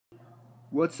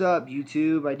What's up,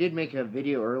 YouTube? I did make a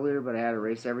video earlier, but I had to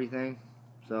erase everything.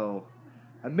 So,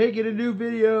 I'm making a new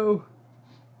video.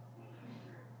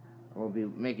 I won't be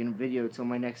making a video till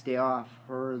my next day off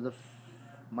for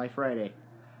my Friday.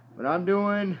 But I'm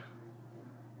doing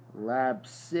Lab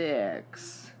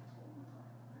 6.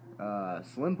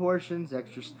 Slim portions,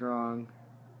 extra strong,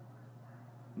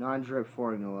 non-drip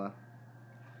formula.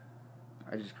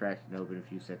 I just cracked it open a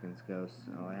few seconds ago,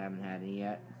 so I haven't had any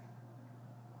yet.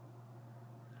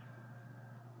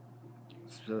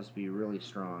 It's supposed to be really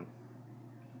strong.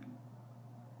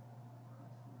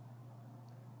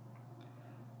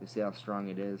 You see how strong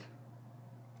it is?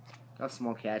 Got a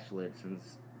small catch lid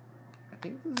since I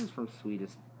think this is from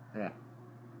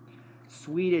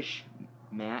Swedish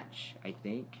Match, I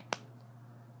think.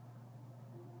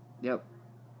 Yep.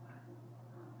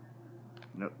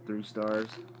 Nope, 3 stars.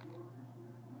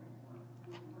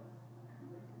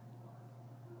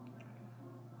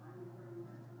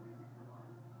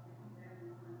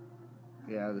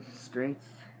 Yeah, the strength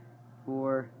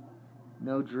 4,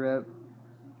 no drip,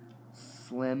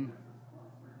 slim,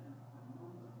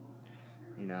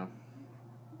 you know,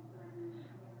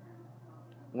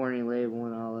 warning label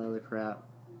and all that other crap.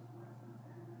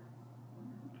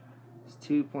 It's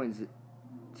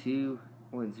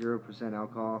 2.0%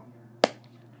 alcohol.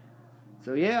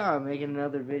 So yeah, I'm making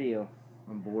another video.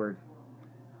 I'm bored.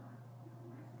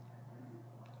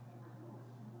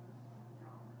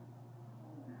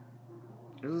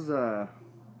 This is a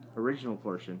original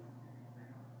portion.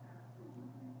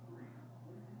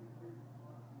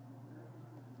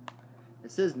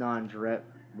 It says non-drip,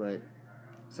 but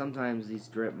sometimes these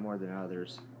drip more than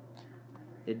others.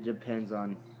 It depends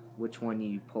on which one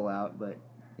you pull out, but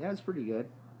yeah, it's pretty good.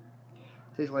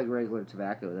 Tastes like regular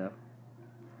tobacco though.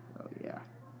 Oh yeah.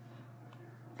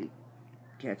 See,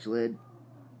 catch lid,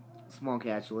 small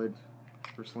catch lid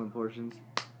for slim portions.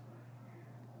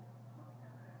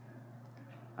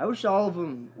 I wish all of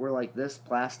them were like this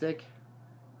plastic,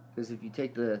 because if you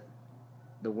take the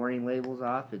warning labels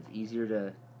off, it's easier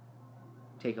to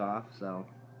take off. So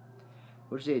I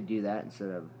wish they'd do that instead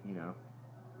of, you know,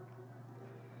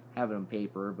 having them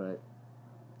paper. But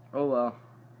oh well.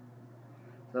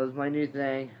 So that was my new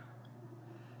thing.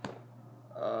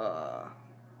 Now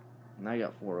I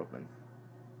got 4 open.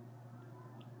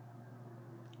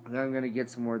 Then I'm gonna get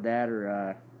some more of that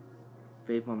or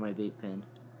vape on my vape pen.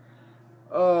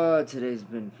 Today's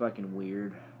been fucking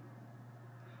weird.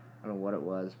 I don't know what it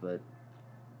was, but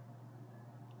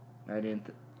I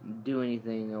didn't do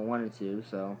anything I wanted to,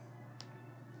 so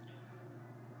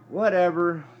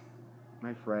whatever.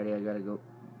 My Friday, I gotta go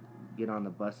get on the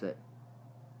bus at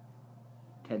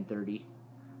 10:30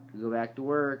 to go back to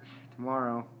work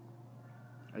tomorrow.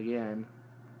 Again.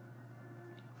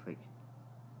 It's like,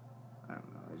 I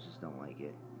don't know, I just don't like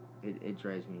it. It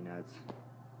drives me nuts.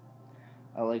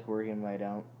 I like working, but I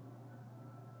don't.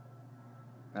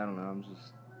 I don't know, I'm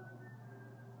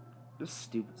just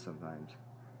stupid sometimes.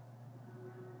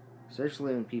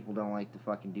 Especially when people don't like to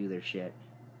fucking do their shit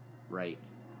right.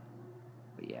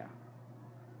 But yeah.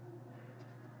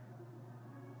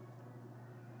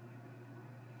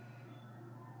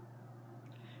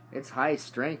 It's high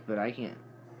strength, but I can't.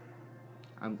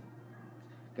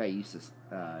 Got used to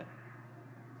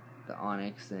the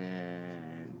Onyx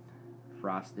and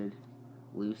Frosted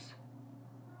Loose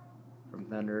from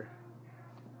Thunder.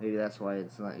 Maybe that's why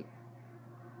it's like.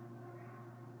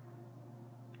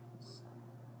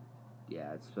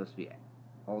 Yeah, it's supposed to be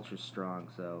ultra strong,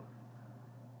 so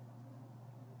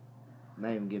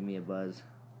not even give me a buzz.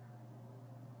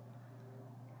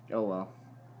 Oh well.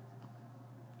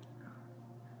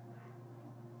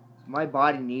 My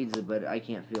body needs it, but I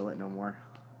can't feel it no more.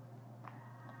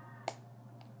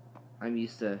 I'm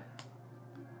used to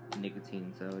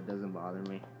nicotine, so it doesn't bother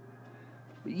me.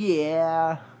 But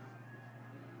yeah.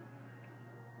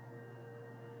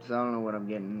 So I don't know what I'm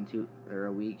getting into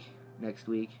next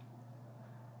week.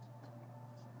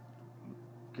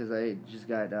 Because I just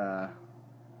got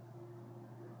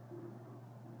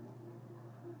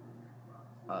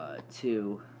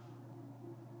two.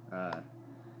 I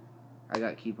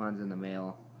got coupons in the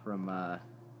mail from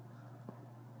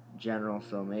General,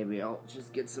 so maybe I'll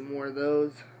just get some more of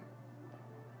those.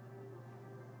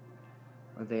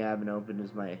 One thing I haven't opened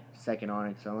is my second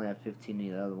Onyx. I only have 15 of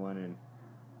the other one, and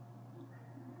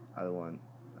other one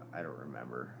I don't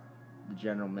remember. The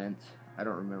General Mint. I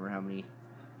don't remember how many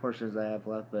portions I have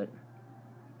left, but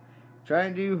try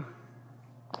and do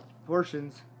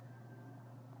portions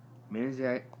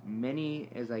many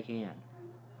as I can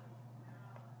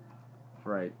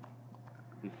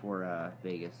before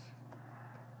Vegas.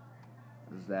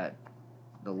 Is that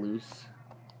the loose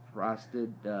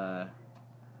frosted.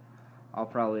 I'll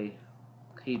probably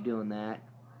keep doing that,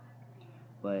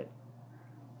 but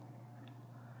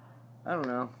I don't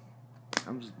know.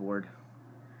 I'm just bored.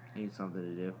 I need something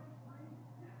to do.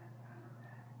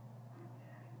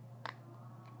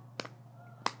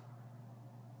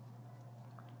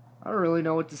 I don't really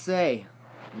know what to say.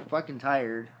 I'm fucking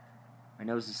tired. My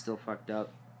nose is still fucked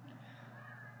up.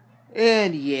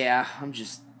 And yeah, I'm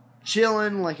just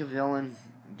chilling like a villain,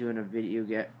 doing a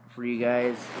video for you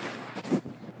guys.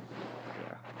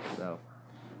 Yeah, so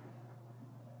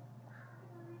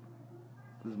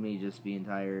this is me just being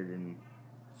tired and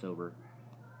sober.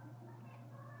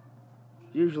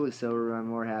 Usually sober, I'm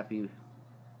more happy.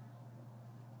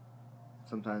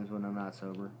 Sometimes when I'm not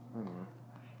sober, I don't know.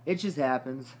 It just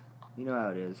happens. You know how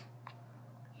it is.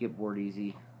 You get bored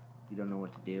easy. You don't know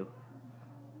what to do.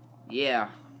 Yeah,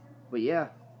 but yeah.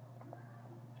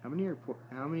 How many are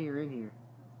in here?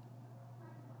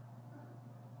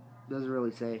 Doesn't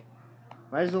really say.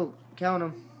 Might as well count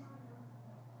them.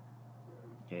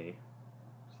 Okay,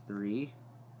 3,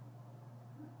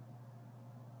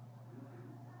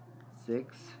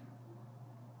 6,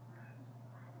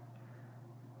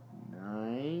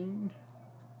 9,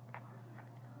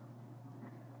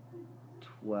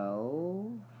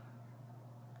 12,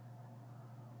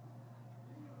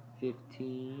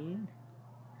 15,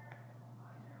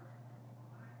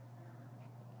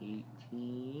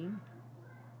 18,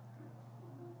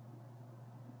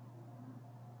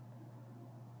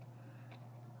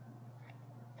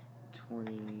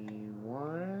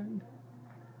 21,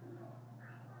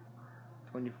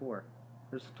 24.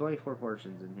 There's 24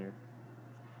 portions in here.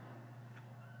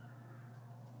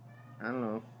 I don't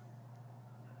know.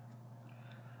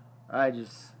 I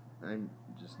just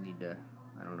need to,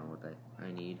 I don't know what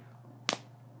I need.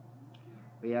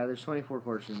 But yeah, there's 24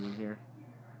 portions in here.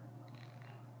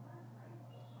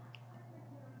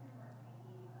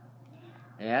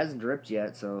 It hasn't dripped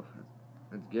yet, so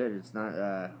it's good. It's not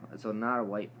not a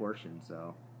white portion,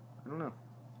 so I don't know.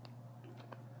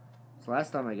 So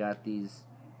last time I got these,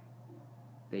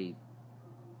 they're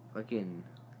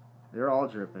all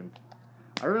dripping.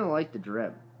 I really like the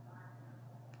drip.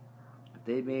 If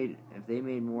they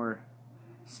made more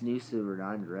snooze or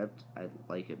non-dripped, I'd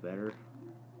like it better.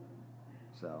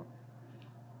 So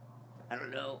I don't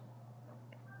know.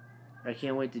 I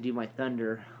can't wait to do my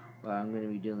Thunder. Well, I'm going to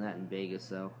be doing that in Vegas,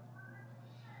 so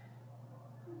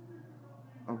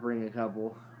I'll bring a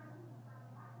couple.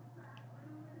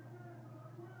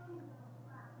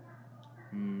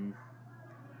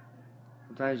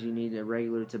 Sometimes you need a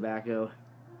regular tobacco.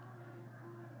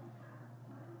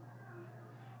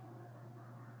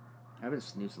 I've been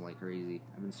snoozing like crazy.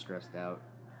 I've been stressed out.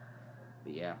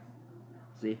 But yeah.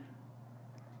 See?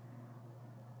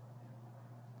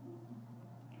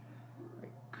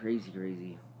 Like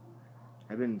crazy.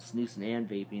 I've been snoozing and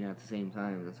vaping at the same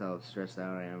time. That's how stressed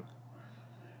out I am.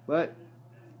 But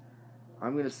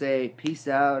I'm going to say peace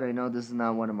out. I know this is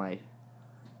not one of my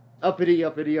uppity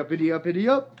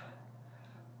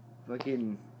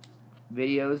fucking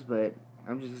videos, but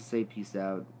I'm just going to say peace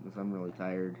out because I'm really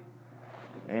tired.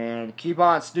 And keep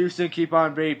on snoozing, keep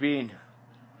on vaping.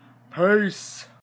 Peace.